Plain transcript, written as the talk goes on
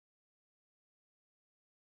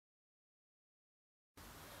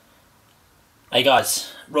Hey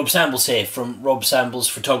guys, Rob Sambles here from Rob Sambles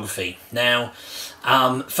Photography. Now,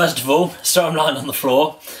 first of all, so I'm lying on the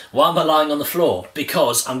floor. Why am I lying on the floor?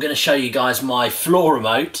 Because I'm going to show you guys my floor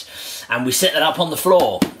remote, and we set that up on the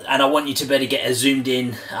floor, and I want you to better get a zoomed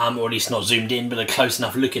in, or at least not zoomed in, but a close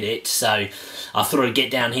enough look at it. So I thought I'd get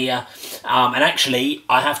down here, and actually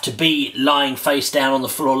I have to be lying face down on the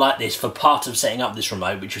floor like this for part of setting up this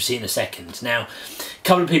remote, which you'll see in a second. Now, a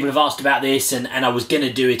couple of people have asked about this, and I was going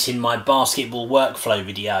to do it in my basketball workflow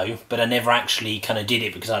video, but I never actually kind of did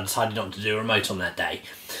it because I decided not to do a remote on that day.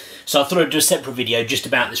 So I thought I'd do a separate video just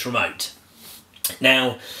about this remote.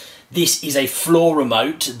 Now, this is a floor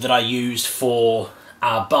remote that I use for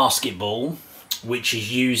basketball, which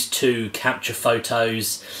is used to capture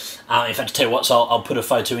photos. In fact, to tell you what, so I'll put a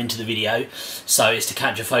photo into the video. So it's to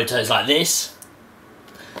capture photos like this.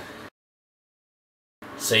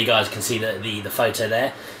 So you guys can see the photo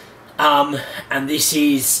there. And this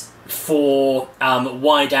is for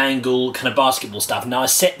wide angle kind of basketball stuff. Now I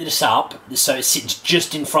set this up so it sits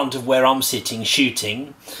just in front of where I'm sitting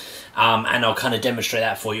shooting, and I'll kind of demonstrate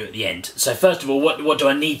that for you at the end. So first of all, what do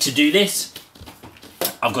I need to do this?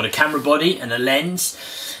 I've got a camera body and a lens.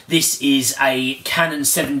 This is a Canon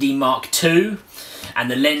 7D Mark II,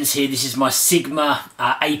 and the lens here, this is my Sigma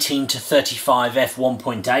 18-35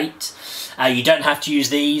 f1.8. You don't have to use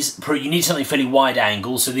these. You need something fairly wide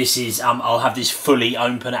angle, so this is, I'll have this fully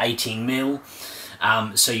open at 18mm.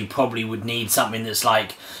 So you probably would need something that's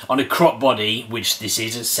like, on a crop body, which this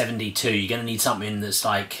is at 72, you're going to need something that's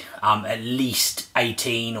like at least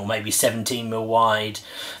 18 or maybe 17mm wide.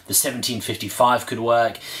 The 17-55 could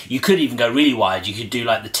work. You could even go really wide. You could do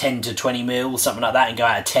like the 10-20mm, something like that, and go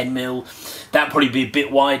out at 10mm. That'd probably be a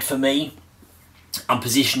bit wide for me. I'm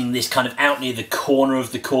positioning this kind of out near the corner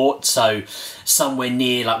of the court, so somewhere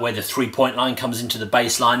near like where the 3-point line comes into the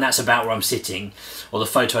baseline. That's about where I'm sitting. Or the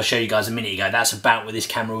photo I showed you guys a minute ago, that's about where this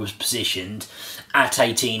camera was positioned at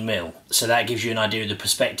 18mm. So that gives you an idea of the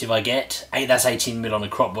perspective I get. That's 18mm on a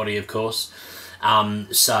crop body, of course.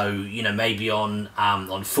 So you know, maybe on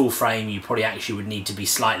full frame you probably actually would need to be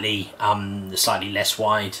slightly less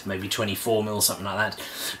wide, maybe 24mm, something like that.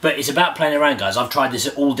 But it's about playing around, guys. I've tried this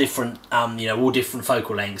at all different all different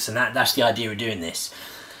focal lengths, and that's the idea of doing this.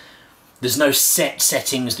 There's no set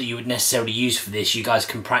settings that you would necessarily use for this. You guys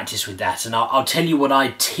can practice with that, and I'll tell you what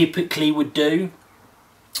I typically would do.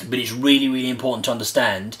 But it's really, really important to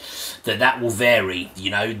understand that will vary.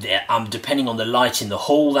 You know, depending on the light in the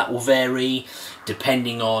hall, that will vary.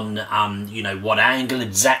 Depending on you know, what angle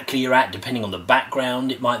exactly you're at, depending on the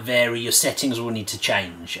background, it might vary. Your settings will need to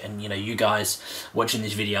change. And you know, you guys watching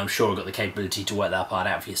this video, I'm sure have got the capability to work that part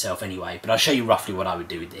out for yourself anyway. But I'll show you roughly what I would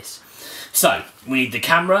do with this. So we need the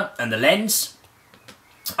camera and the lens.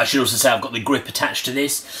 I should also say I've got the grip attached to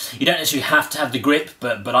this. You don't necessarily have to have the grip,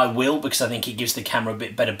 but I will, because I think it gives the camera a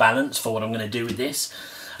bit better balance for what I'm going to do with this.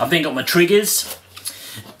 I've then got my triggers.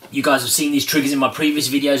 You guys have seen these triggers in my previous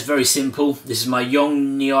videos, very simple. This is my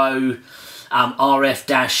Yongnuo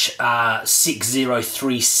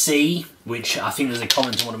RF-603C, which I think there's a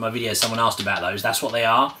comment on one of my videos, someone asked about those. That's what they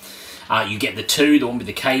are. You get the two, the one with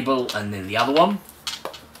the cable and then the other one.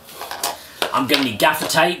 I'm going to need gaffer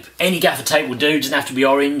tape. Any gaffer tape will do, it doesn't have to be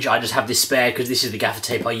orange. I just have this spare because this is the gaffer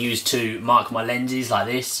tape I use to mark my lenses like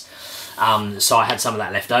this. So I had some of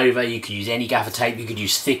that left over. You could use any gaffer tape. You could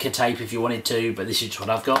use thicker tape if you wanted to, but this is what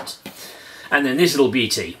I've got. And then this little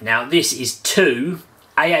beauty. Now this is two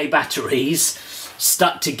AA batteries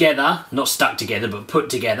stuck together, not stuck together, but put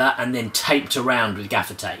together and then taped around with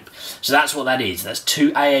gaffer tape. So that's what that is. That's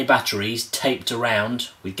two AA batteries taped around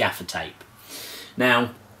with gaffer tape.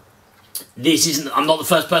 Now, I'm not the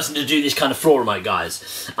first person to do this kind of floor remote,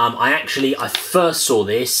 guys. I first saw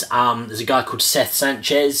this. There's a guy called Seth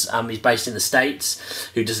Sanchez. He's based in the States,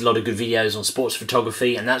 who does a lot of good videos on sports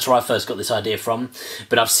photography, and that's where I first got this idea from.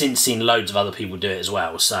 But I've since seen loads of other people do it as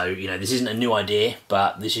well. So, you know, this isn't a new idea,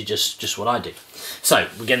 but this is just what I do. So,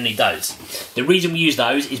 we're going to need those. The reason we use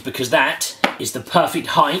those is because that is the perfect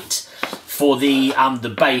height for the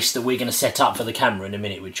base that we're going to set up for the camera in a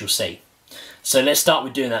minute, which you'll see. So let's start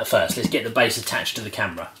with doing that first. Let's get the base attached to the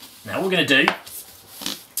camera. Now what we're going to do,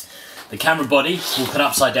 the camera body we'll put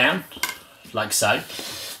upside down, like so.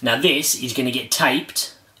 Now this is going to get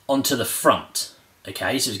taped onto the front.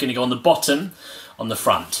 Okay, so it's going to go on the bottom, on the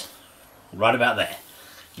front, right about there.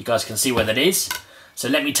 You guys can see where that is. So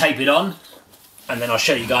let me tape it on, and then I'll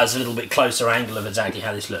show you guys a little bit closer angle of exactly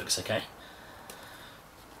how this looks, okay?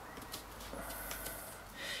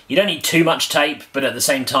 You don't need too much tape, but at the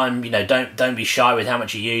same time, you know, don't be shy with how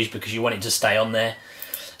much you use because you want it to stay on there.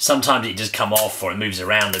 Sometimes it does come off or it moves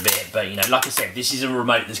around a bit, but you know, like I said, this is a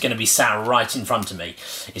remote that's going to be sat right in front of me.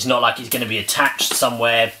 It's not like it's going to be attached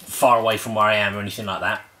somewhere far away from where I am or anything like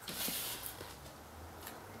that.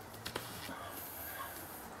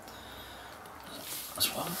 That's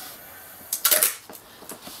one.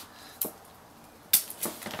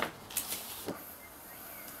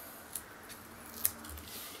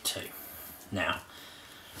 Two. Now,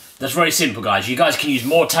 that's very simple, guys. You guys can use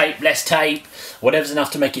more tape, less tape, whatever's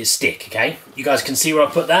enough to make it stick, okay? You guys can see where I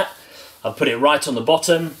put that. I've put it right on the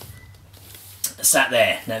bottom, sat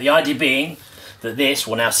there. Now, the idea being that this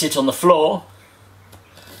will now sit on the floor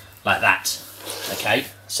like that, okay?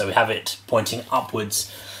 So we have it pointing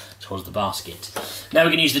upwards towards the basket. Now we're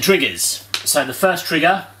going to use the triggers. So the first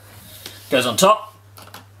trigger goes on top,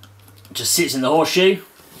 just sits in the horseshoe,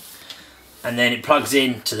 and then it plugs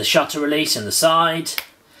in to the shutter release on the side.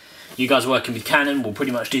 You guys working with Canon will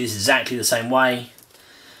pretty much do this exactly the same way.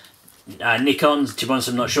 Nikon, to be honest,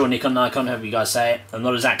 I'm not sure. Nikon, however you guys say it. I'm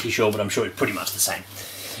not exactly sure, but I'm sure it's pretty much the same.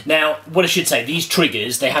 Now, what I should say, these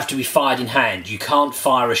triggers, they have to be fired in hand. You can't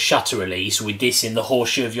fire a shutter release with this in the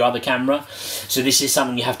horseshoe of your other camera. So this is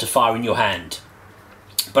something you have to fire in your hand.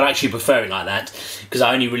 But I actually prefer it like that, because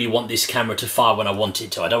I only really want this camera to fire when I want it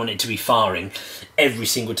to. I don't want it to be firing every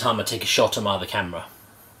single time I take a shot on my other camera.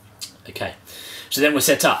 Okay. So then we're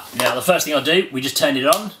set up. Now the first thing I'll do, we just turn it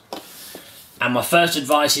on. And my first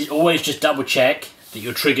advice is always just double check that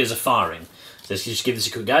your triggers are firing. So let's just give this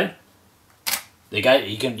a quick go. There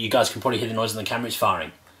you go, you guys can probably hear the noise on the camera, it's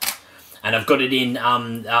firing. And I've got it in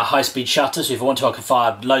a high-speed shutter, so if I want to I can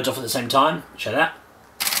fire loads off at the same time. Show that.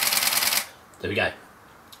 There we go.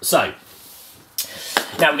 So,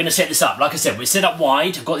 now we're going to set this up. Like I said, we're set up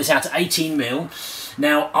wide. I've got this out to 18mm.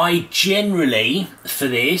 Now, I generally, for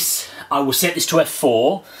this, I will set this to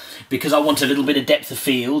f4 because I want a little bit of depth of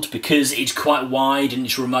field. Because it's quite wide and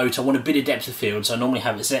it's remote, I want a bit of depth of field, so I normally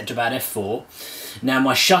have it set to about f4. Now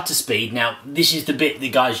my shutter speed, now this is the bit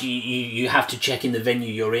that guys you have to check in the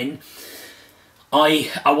venue you're in. I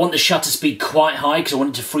want the shutter speed quite high because I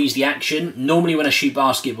want it to freeze the action. Normally when I shoot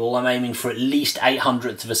basketball I'm aiming for at least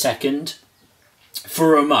 0.08 of a second.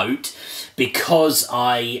 For a remote, because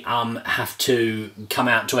I have to come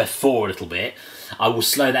out to f4 a little bit, I will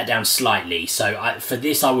slow that down slightly. So for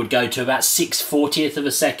this I would go to about 6/40th of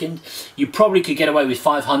a second. You probably could get away with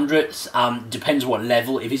 500th, depends what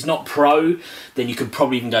level. If it's not pro, then you could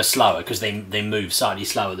probably even go slower because they move slightly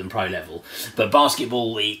slower than pro level. But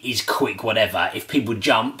basketball is quick, whatever. If people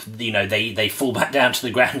jump, you know, they fall back down to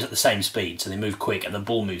the ground at the same speed, so they move quick and the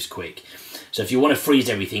ball moves quick. So if you want to freeze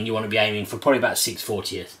everything, you want to be aiming for probably about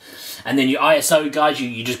 6/40th. And then your ISO, guys,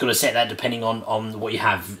 you just got to set that depending on what you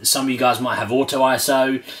have. Some of you guys might have auto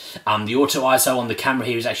ISO. The auto ISO on the camera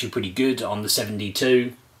here is actually pretty good on the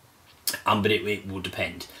 7D2, but it will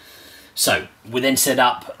depend. So we're then set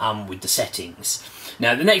up with the settings.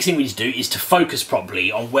 Now the next thing we need to do is to focus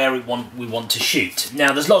properly on where we want to shoot.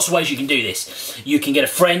 Now there's lots of ways you can do this. You can get a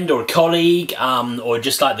friend or a colleague, or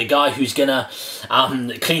just like the guy who's gonna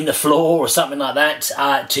clean the floor or something like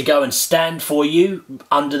that, to go and stand for you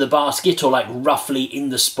under the basket or like roughly in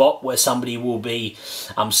the spot where somebody will be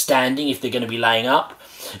standing if they're going to be laying up.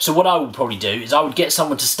 So what I would probably do is I would get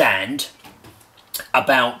someone to stand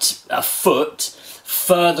about a foot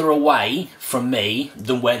further away from me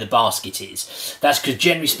than where the basket is. That's because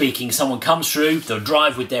generally speaking, someone comes through, they'll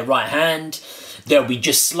drive with their right hand, they'll be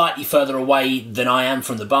just slightly further away than I am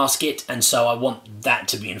from the basket, and so I want that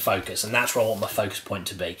to be in focus, and that's where I want my focus point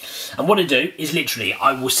to be. And what I do is literally,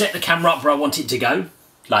 I will set the camera up where I want it to go,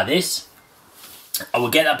 like this. I will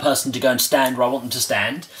get that person to go and stand where I want them to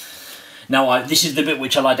stand. Now this is the bit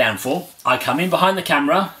which I lie down for. I come in behind the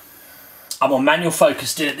camera, I'm on manual focus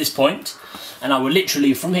still at this point, and I will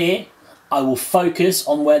literally, from here, I will focus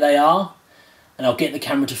on where they are, and I'll get the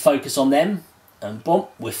camera to focus on them, and boom,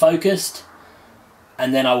 we're focused,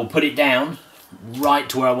 and then I will put it down right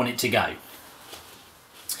to where I want it to go.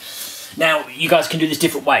 Now, you guys can do this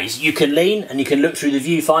different ways. You can lean, and you can look through the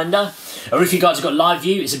viewfinder, or if you guys have got live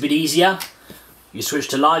view, it's a bit easier. You switch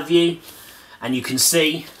to live view, and you can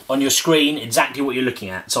see on your screen exactly what you're looking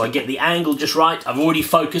at. So I get the angle just right. I've already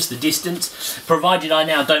focused the distance. Provided I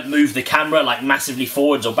now don't move the camera like massively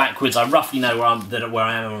forwards or backwards, I roughly know where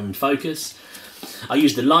I am in focus. I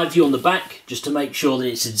use the live view on the back just to make sure that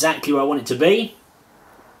it's exactly where I want it to be.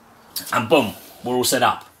 And boom, we're all set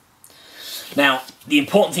up. Now, the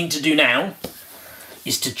important thing to do now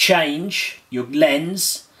is to change your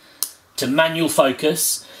lens to manual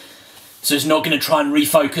focus. So it's not going to try and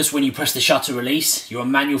refocus when you press the shutter release. You're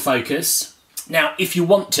on manual focus. Now, if you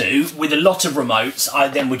want to, with a lot of remotes, I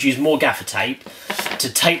then would use more gaffer tape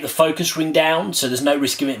to tape the focus ring down so there's no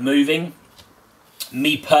risk of it moving.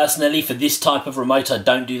 Me personally, for this type of remote, I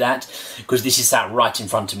don't do that because this is sat right in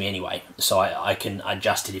front of me anyway, so I can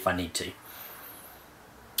adjust it if I need to.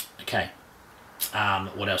 Okay,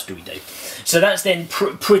 what else do we do? So that's then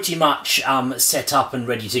pretty much set up and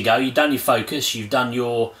ready to go. You've done your focus, you've done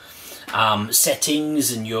your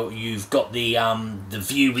settings, and you've got the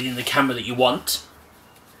view within the camera that you want.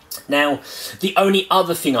 Now, the only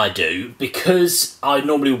other thing I do, because I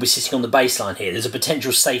normally will be sitting on the baseline here, there's a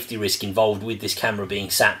potential safety risk involved with this camera being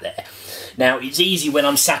sat there. Now, it's easy when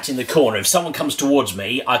I'm sat in the corner. If someone comes towards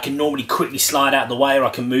me, I can normally quickly slide out of the way, or I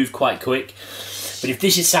can move quite quick. But if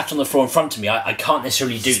this is sat on the floor in front of me, I can't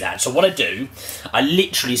necessarily do that. So what I do, I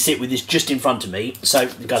literally sit with this just in front of me. So,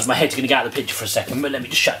 guys, my head's going to get out of the picture for a second, but let me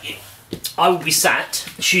just show you. I will be sat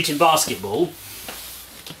shooting basketball,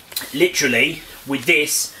 literally, with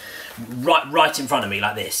this right in front of me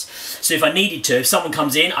like this. So if I needed to, if someone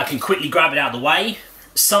comes in, I can quickly grab it out of the way.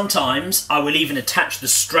 Sometimes I will even attach the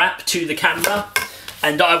strap to the camera,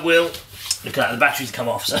 and I will, look at that, the battery's come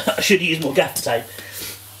off, so I should use more gaffer tape.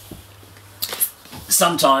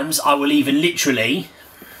 Sometimes I will even literally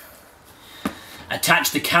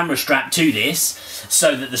attach the camera strap to this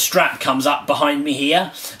so that the strap comes up behind me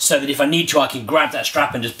here, so that if I need to, I can grab that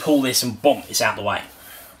strap and just pull this and boom, it's out the way.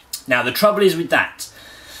 Now the trouble is with that,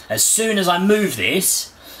 as soon as I move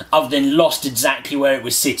this, I've then lost exactly where it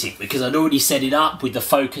was sitting because I'd already set it up with the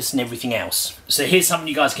focus and everything else. So here's something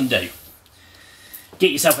you guys can do.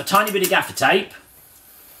 Get yourself a tiny bit of gaffer tape,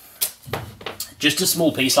 just a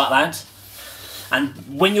small piece like that,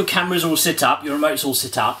 and when your camera's all set up, your remote's all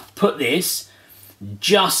set up, put this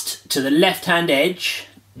just to the left-hand edge,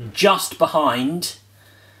 just behind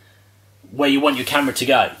where you want your camera to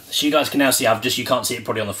go. So you guys can now see, you can't see it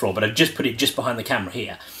probably on the floor, but I've just put it just behind the camera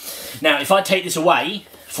here. Now, if I take this away,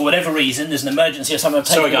 for whatever reason, there's an emergency or something, I'm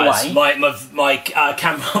taking it away. Sorry guys, my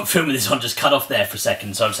camera I'm filming this on just cut off there for a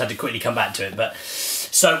second, so I just had to quickly come back to it. But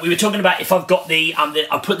so we were talking about if I've got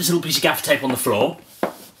I put this little piece of gaffer tape on the floor.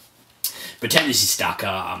 Pretend this is stuck,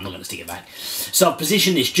 I'm not going to stick it back. So I've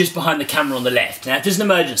positioned this just behind the camera on the left. Now if there's an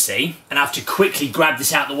emergency, and I have to quickly grab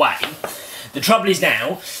this out of the way, the trouble is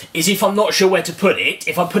now, is if I'm not sure where to put it,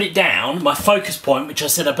 if I put it down, my focus point, which I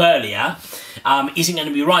set up earlier, isn't going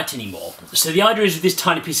to be right anymore. So the idea is with this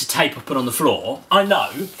tiny piece of tape I put on the floor, I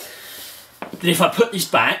know that if I put this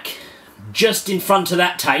back, just in front of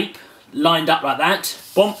that tape, lined up like that,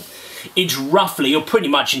 boom, it's roughly, or pretty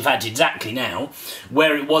much in fact exactly now,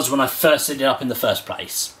 where it was when I first set it up in the first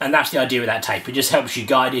place. And that's the idea with that tape, it just helps you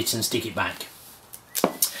guide it and stick it back.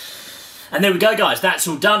 And there we go guys, that's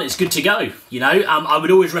all done, it's good to go, you know. I would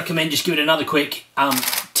always recommend just give it another quick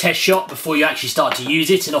test shot before you actually start to use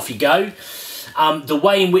it, and off you go. The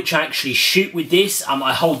way in which I actually shoot with this,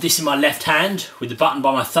 I hold this in my left hand with the button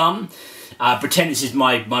by my thumb, pretend this is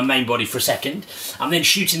my main body for a second. I'm then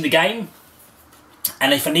shooting the game,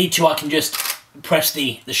 and if I need to I can just press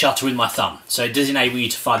the shutter with my thumb. So it does enable you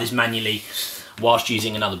to fire this manually whilst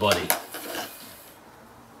using another body.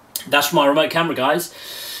 That's my remote camera guys.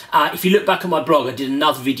 If you look back on my blog, I did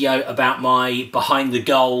another video about my behind the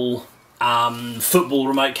goal football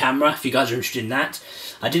remote camera, if you guys are interested in that.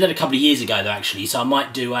 I did that a couple of years ago though actually, so I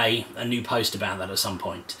might do a new post about that at some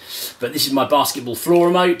point. But this is my basketball floor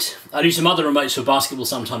remote. I do some other remotes for basketball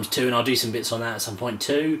sometimes too, and I'll do some bits on that at some point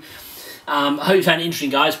too. I hope you found it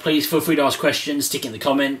interesting guys. Please feel free to ask questions, stick it in the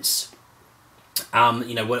comments.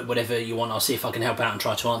 You know, whatever you want, I'll see if I can help out and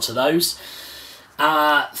try to answer those.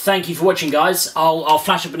 Thank you for watching guys. I'll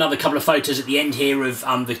flash up another couple of photos at the end here of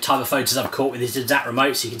the type of photos I've caught with this exact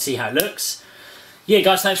remote so you can see how it looks. Yeah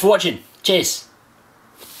guys, thanks for watching. Cheers.